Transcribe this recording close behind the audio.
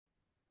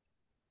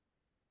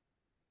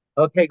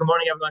Okay, good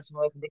morning, everyone.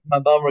 Welcome to my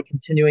bum. We're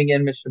continuing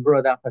in Mishna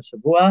Berura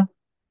Hashavua.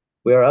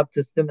 We are up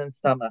to Siman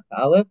Samach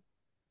Aleph,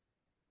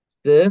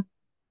 Seif,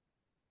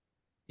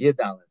 Yud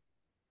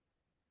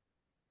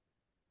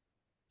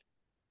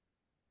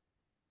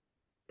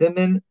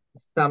Siman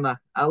Samach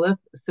Aleph,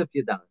 Seif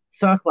Yud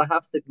Sarch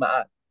lahafsik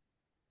ma'at.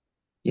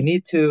 You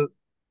need to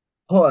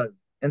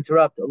pause,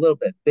 interrupt a little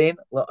bit. Bein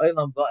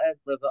la'olam va'ed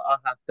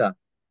leva'ahafta.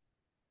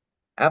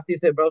 After you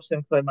say Baruch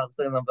Shem Kol Malchus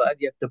Va'ed,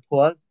 you have to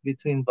pause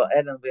between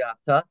va'ed and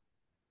va'ahafta.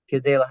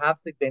 Kedei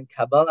lahafsik bein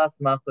kabbalas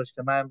malchus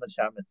shemayim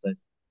l'shar mitzvos.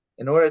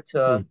 In order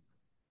to Hmm.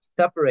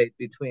 separate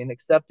between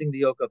accepting the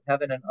yoke of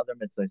heaven and other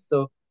mitzvahs.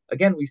 So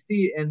again, we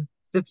see in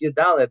Sif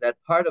Yadale that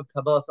part of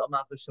Kabbalah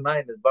Salmach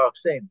Shemayim is Baruch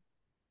Shem.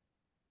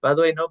 By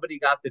the way, nobody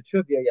got the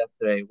trivia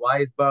yesterday. Why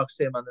is Baruch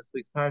Shem on this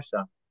week's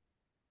parsha?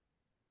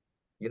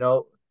 You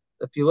know,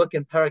 if you look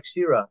in Parak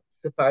Shira,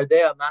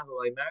 Sifardea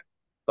Mahu Aimer,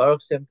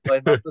 Baruch Shem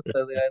Kvay Malchus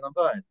Aylam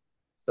Va'ed.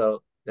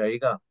 So there you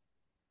go.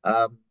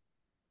 Um,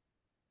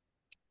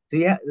 so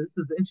yeah, this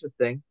is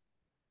interesting.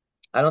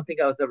 I don't think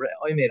I was ever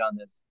oimed on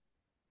this.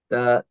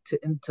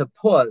 To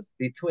pause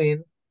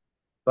between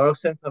Baruch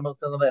Shem Kol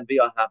and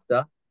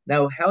V'Yahafta.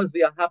 Now, how is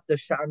V'Yahafta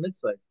Shar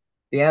Mitzvahs?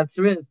 The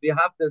answer is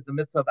V'Yahafta is the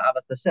mitzvah of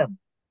Avas Hashem.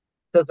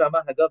 Says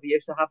Ramah Hagav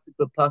Yeshahafta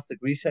Pasuk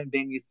Rishon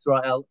Ben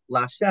Yisrael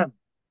Lashem.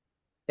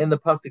 In the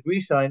Pasuk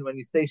Rishon, when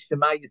you say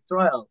Shema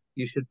Yisrael,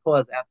 you should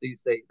pause after you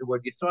say the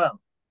word Yisrael.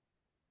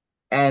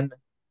 And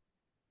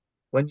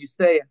when you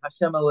say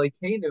Hashem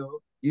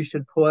Elokeinu, you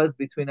should pause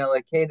between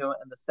Elokeinu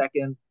and the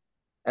second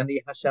and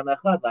the Hashem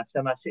Echad,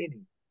 Hashem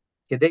Hasheni.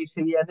 Kedei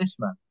Sheyeh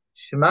Nishma.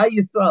 Shema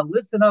Yisrael,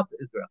 listen up,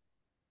 Israel.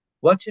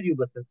 What should you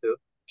listen to?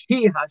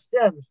 Ki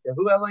Hashem,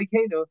 Shehu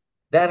Elokeinu,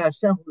 that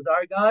Hashem who's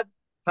our God,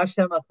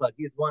 Hashem Echad,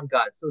 He's one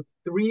God. So it's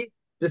three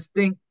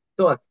distinct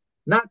thoughts.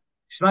 Not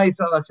Shema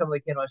Yisrael, Hashem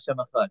Elokeinu, Hashem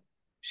Echad.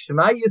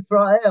 Shema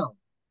Yisrael,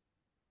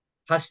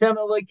 Hashem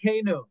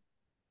Elokeinu,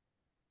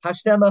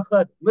 Hashem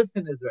Echad.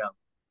 Listen, Israel.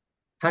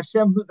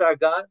 Hashem who's our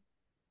God,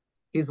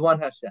 He's one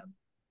Hashem.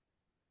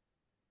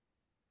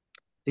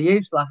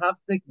 V'yesh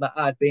lahafzik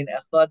ma'ad bein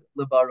Echad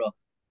leBaruch.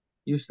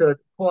 You should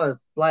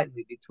pause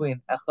slightly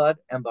between Echad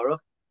and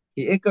Baruch.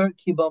 Ki ikar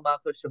kibo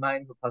malchus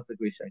shemayim hu pasuk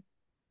rishon.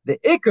 The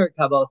ikar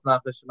kabbalas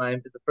malchus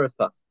shemayim is the first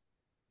pasuk.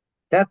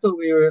 That's what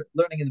we were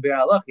learning in the Bir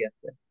Halach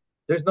yesterday.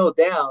 There's no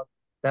doubt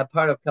that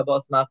part of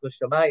kabbalas malchus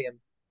shemayim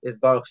is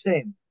Baruch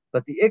Shem,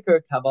 but the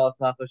ikar kabbalas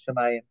malchus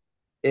shemayim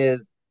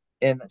is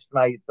in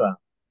Shema Yisrael.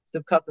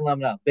 Sivkat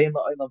lamna bein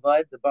la'olam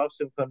va'ed the Baruch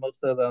Shem kon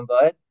motzei la'olam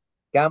va'ed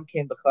gam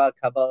kein b'chlal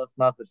kabbalas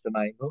malchus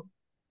shemayim hu.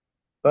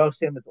 Baruch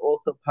Shem is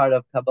also part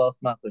of Kabbalas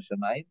Malchus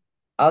Shemayim.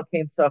 Al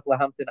Kain Tzarich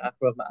Lahamtin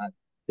Achrav Ma'ad.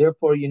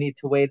 Therefore, you need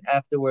to wait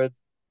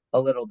afterwards a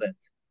little bit.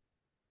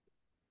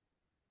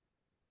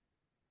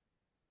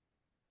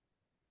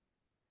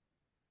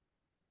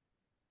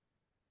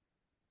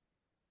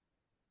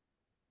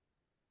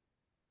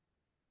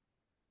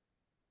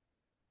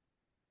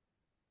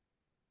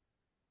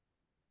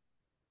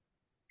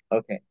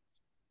 Okay.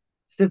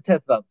 Siv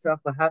Tetvav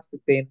Tzarich Lahamtin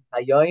Bein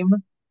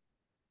Hayoim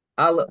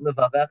Al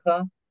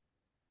Levavecha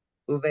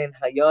Uvein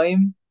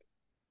Hayoim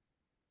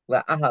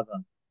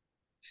La'ahava.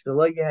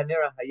 Shelo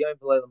Yehanira Hayoim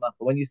V'Lo Lamacha.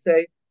 When you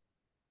say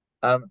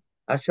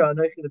Asher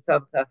Anochi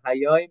L'Tzavcha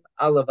Hayoim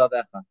Al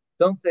Levavecha,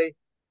 don't say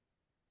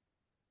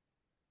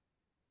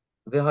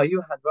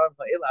V'Hayu Hadvarim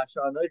Ha'ila Asher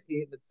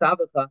Anochi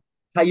L'Tzavcha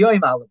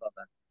Hayoim Al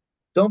Levavecha.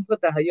 Don't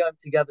put the Hayoim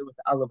together with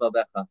Al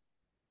Levavecha,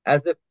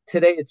 as if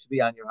today it should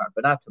be on your heart,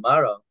 but not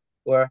tomorrow.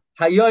 Or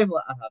Hayoim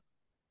La'ahav.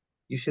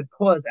 You should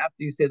pause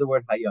after you say the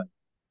word Hayoim.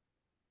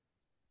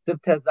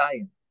 Sivta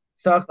Zayin.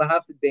 Sarach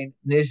Lahafid Bein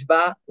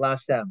Nishba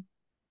Lashem.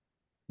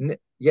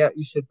 Yeah,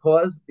 you should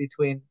pause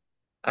between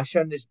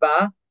Asher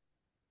Nishba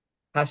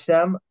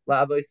Hashem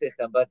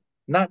La'avoisechem, but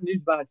not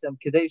Nishba Hashem.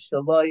 Kedei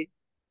Shaloi.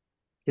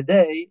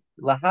 Kedei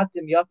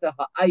Lahatim Yafa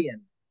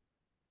Ha'ayin.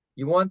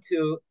 You want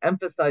to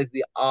emphasize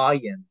the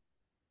ayin.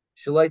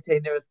 Shaloi Te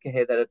Neres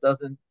Kehei, that it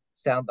doesn't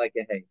sound like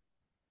a hey.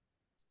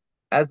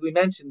 As we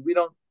mentioned, we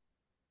don't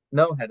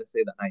know how to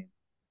say the ayin.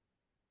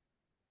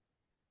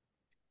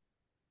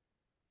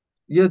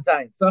 Yud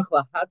Zayin. Tzarich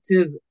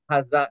lahatiz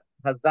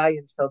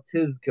hazayin shel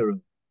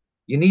tizkeru.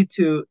 You need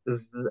to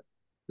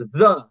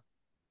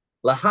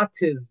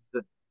lahatiz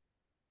the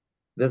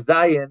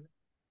zayin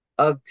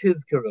of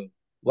tizkeru.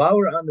 While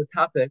we're on the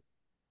topic,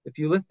 if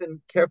you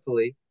listen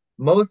carefully,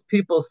 most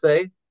people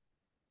say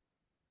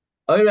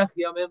oirach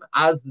yomim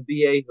az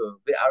b'yehu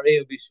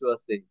v'areu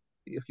b'shuasi.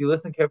 If you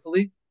listen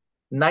carefully,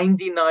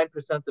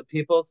 99% of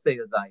people say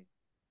a zayin.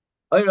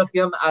 Oirach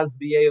yom az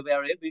b'yehu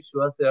v'areu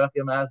b'shuasi. Oirach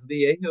yom az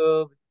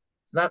b'yehu.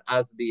 It's not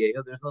as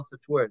b'yehu. There's no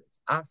such word. It's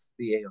as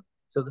b'yehu.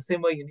 So the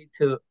same way you need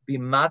to be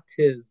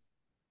matiz,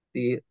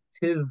 the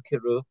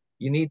tizkiru,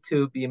 you need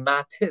to be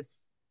matis,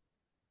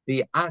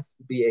 the as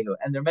b'yehu.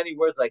 And there are many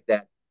words like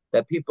that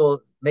that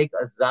people make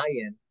a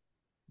zayin.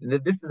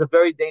 This is a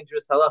very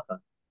dangerous halacha.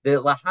 The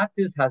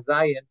lahatis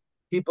hazayin,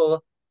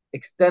 people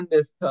extend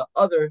this to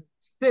other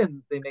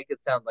sins. They make it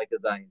sound like a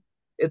zayin.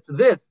 It's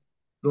this,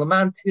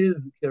 laman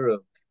tizkiru,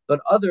 but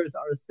others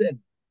are a sin.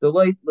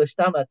 Deloitte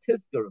l'shtama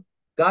tiskuru.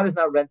 God is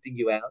not renting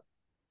you out.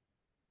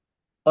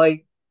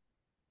 I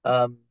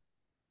um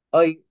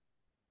I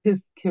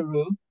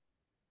tiskiru.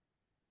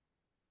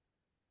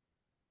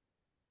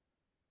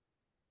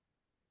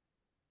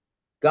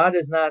 God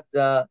is not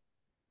Deloitte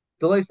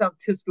l'shtama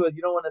tiskuru.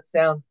 You don't want to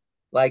sound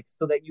like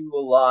so that you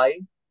will lie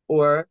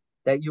or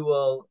that you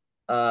will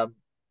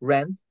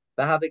rent.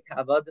 It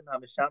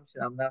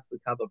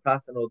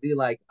will be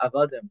like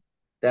avadim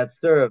that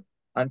serve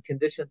on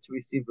condition to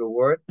receive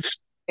reward.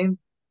 And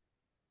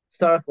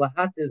sarach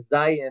lahatis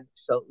zayin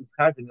shel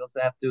uschartim. You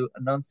also have to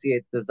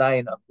enunciate the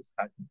zayin of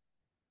uschartim.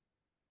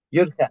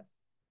 Yud ches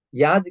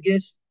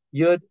yadgish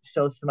yud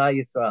shel Shema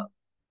Yisrael.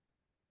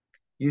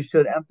 You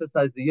should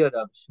emphasize the yud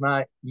of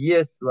Shema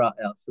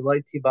Yisrael.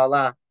 Shaloi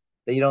tibala,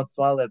 that you don't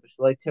swallow it, but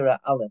shaloi tira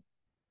aleph.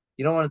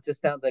 You don't want it to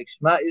sound like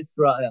Shema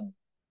Yisrael.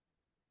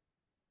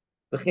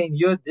 V'chein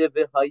yud de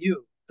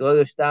v'hayu.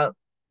 L'shtama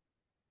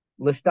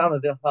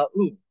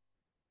v'ha'u.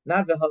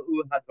 Not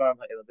v'ha'u hadvarim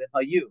ha'ila.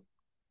 V'hayu.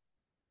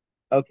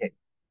 Okay.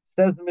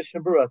 Says the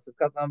Mishnah Berura,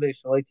 Sivkat Nambe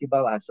Shaloi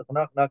tibala,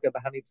 Shechanach naka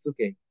b'hani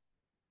psuke.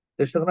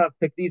 The Shulchan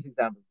pick these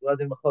examples.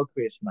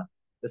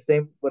 The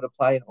same would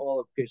apply in all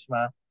of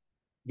Krishma.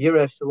 Be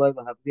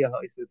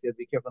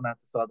careful not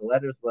to swallow the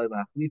letters.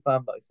 Not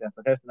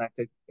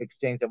to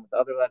exchange them with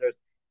other letters.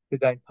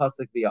 Like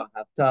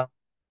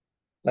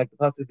the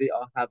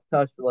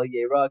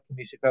pasuk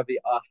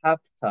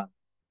v'ahavta.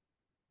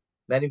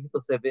 Many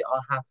people say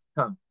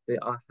v'ahavta.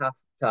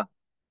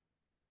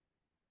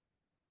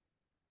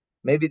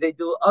 Maybe they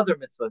do other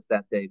mitzvahs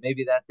that day.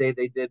 Maybe that day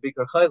they did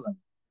Bikar Chaylim.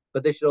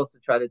 But they should also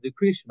try to do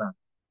Krishma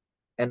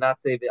and not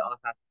say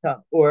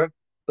v'ahavta or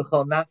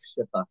v'chol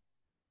nafshecha.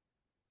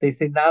 They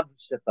say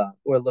navshecha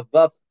or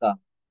levavcha,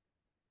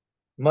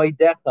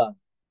 moidecha,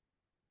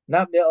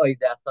 not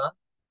meoidecha,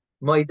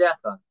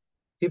 moidecha.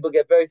 People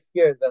get very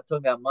scared about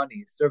talking about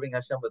money, serving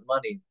Hashem with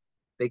money.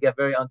 They get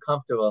very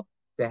uncomfortable.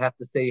 They have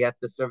to say you have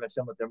to serve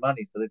Hashem with their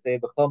money. So they say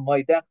b'chol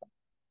moidecha,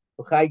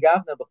 b'chai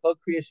gavna, b'chol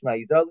kriyishma,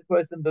 yizar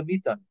l'korsim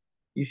b'mitan.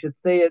 You should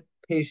say it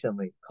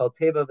patiently. Kol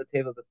teva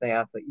v'teva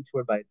b'fnei each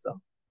word by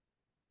itself.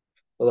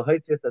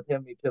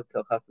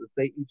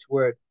 Say each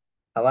word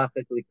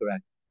halachically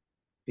correct.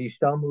 This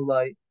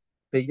way,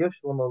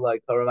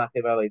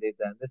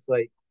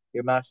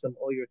 you're mashlim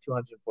all your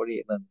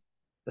 248 limbs.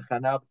 The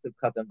chanal b'siv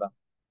katan ba.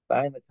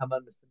 Ba'ayin the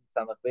kaman b'siv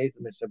samach beis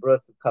and mishabura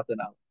siv katan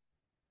out.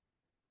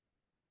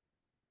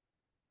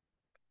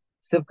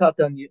 Siv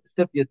katan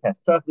siv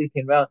yotes. Tzarch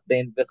litin rach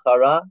bein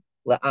v'chara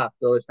la'af.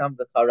 So l'sham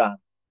v'chara.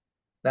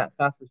 Not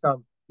chas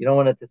v'sham. You don't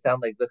want it to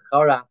sound like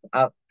v'chara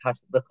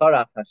Hashem.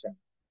 V'chara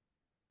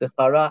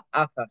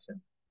af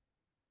Hashem.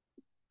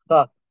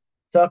 Chaf.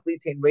 Tzarch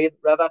litin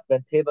ravach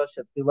ben teva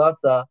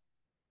shetzilasa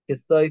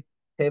kisoif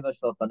teva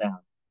shalfanah.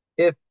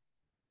 If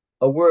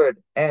a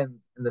word ends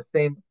in the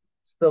same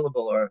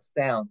syllable or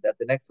sound that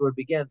the next word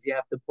begins, you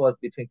have to pause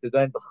between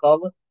Kugain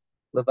B'chal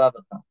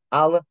Levavcha,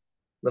 Al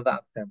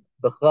Levavchem,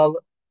 B'chal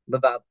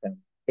Levavchem,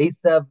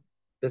 Esav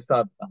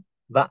B'sadcha,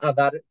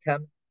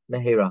 Va'avartem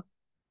Mehira,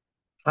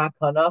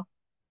 Hakanaf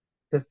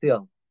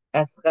Tesil,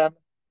 Eschem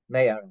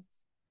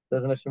Meyaretz.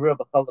 There's a Mishnah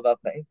B'chal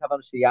Levavcha, Ein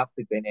Kavan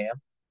Sheyaftik B'neihem.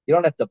 You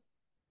don't have to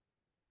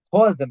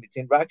pause in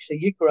between Rak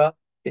Sheyikra,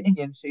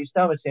 B'inyan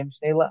Sheyishtam Hashem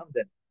Shnei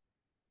Lamdin.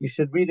 You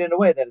should read in a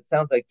way that it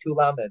sounds like two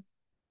lamed.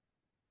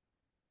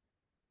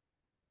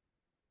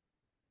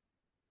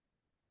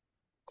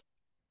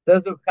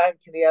 Says Reb Chaim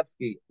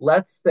Kanievsky,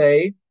 let's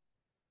say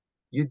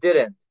you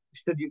didn't.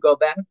 Should you go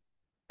back?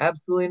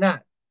 Absolutely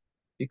not.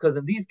 Because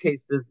in these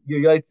cases, you're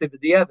yoytze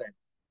b'di'evet.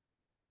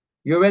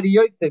 You're already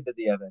yoytze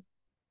b'di'evet.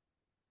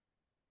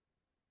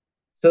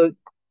 So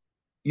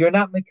you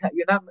don't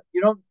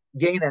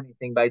gain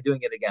anything by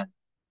doing it again.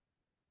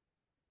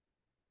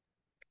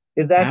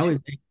 Is that How true?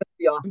 is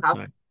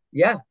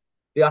Yeah.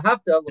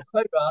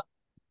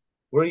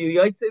 Were you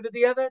yoytze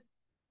b'di'evet?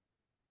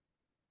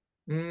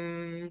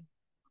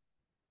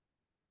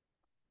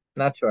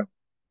 Not sure.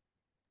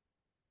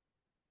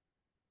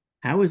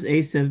 how is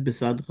Asev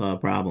Besadcha a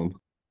problem?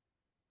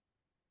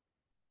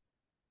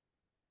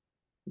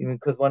 You mean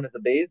because one is a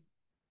base?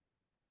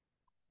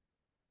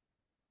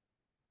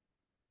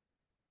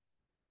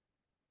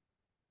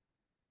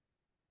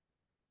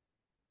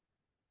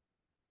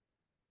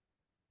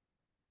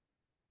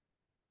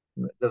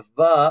 The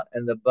va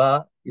and the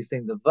ba, you're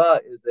saying the va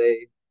is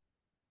a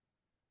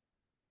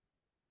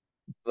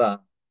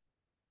va.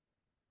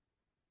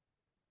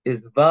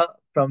 Is va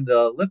from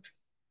the lips,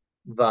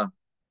 va,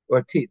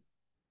 or teeth?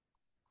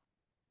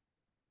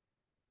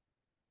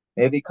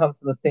 Maybe it comes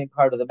from the same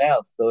part of the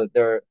mouth, so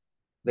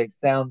they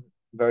sound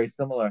very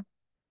similar.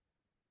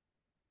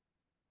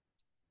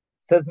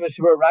 Says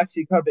Mishra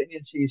Rakshi Karba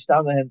Indian Shi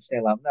Ishtamahem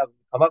Shelam. Now,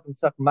 Hamakum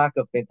Sak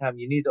Makaf time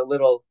you need a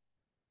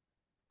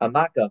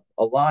makaf,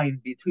 a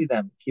line between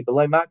them. Keep a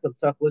line makaf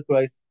Sak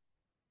Likrois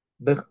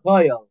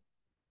Bechayel,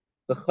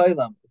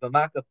 Bechaylam, if a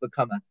makaf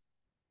becomes.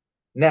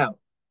 Now,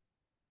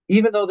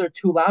 even though they're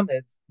two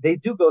lameds, they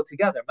do go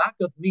together.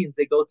 Makaf means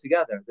they go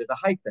together. There's a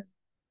hyphen.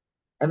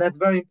 And that's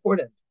very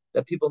important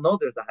that people know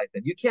there's a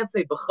hyphen. You can't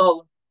say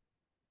b'chol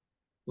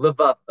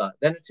levavcha.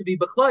 Then it should be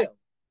b'choil.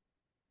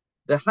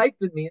 The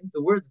hyphen means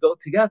the words go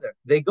together.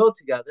 They go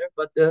together,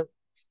 but the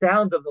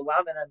sound of the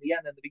lamed and the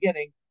end and the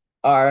beginning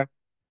are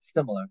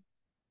similar.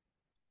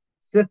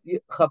 Sif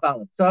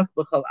chav tzach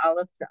b'chol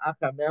aleph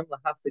she'achar mem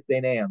lahafsik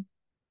beinayim.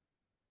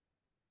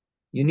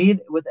 You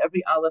need with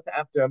every aleph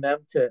after a mem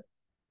to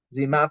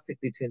zimafsik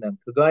between them.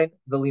 Kagoin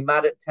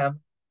v'limadet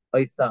tem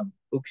oisam,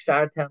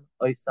 ukshartem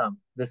oisam,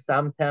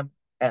 v'samtem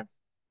es,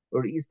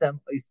 urisem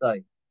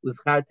oisai,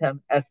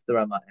 uzchartem es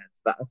derama es,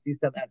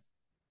 va'asisem es.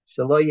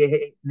 Shalo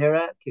yehe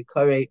nira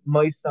kikare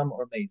moisam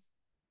or meis.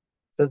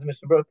 Says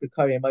Mishna Berura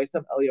kikare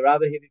moisam el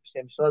yarabah hevi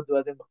b'shem shalad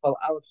duadim b'chol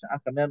aleph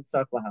she'achar mem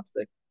tzarch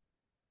lahafsik.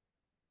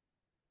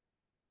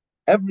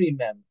 Every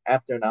mem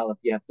after an aleph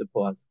you have to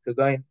pause.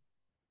 Kagoin.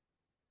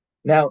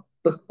 Now,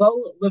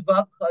 b'chol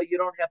levavcha you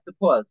don't have to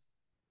pause.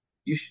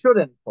 You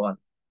shouldn't pause.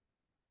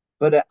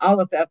 But an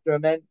aleph after a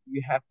mem,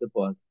 you have to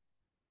pause.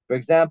 For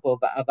example,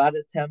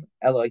 va'avadetem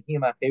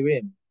Elohim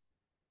achirim.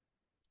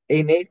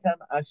 Einechem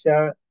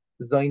asher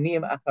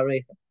zoinim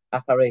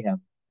acharehem.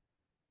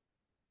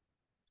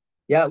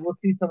 Yeah, we'll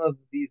see some of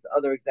these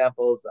other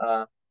examples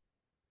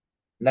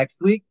next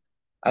week.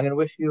 I'm going to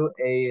wish you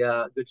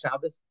a good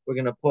Shabbos. We're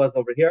going to pause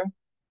over here,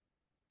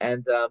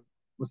 and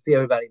we'll see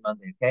everybody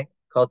Monday, okay?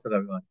 Call to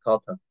everyone. Call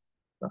to.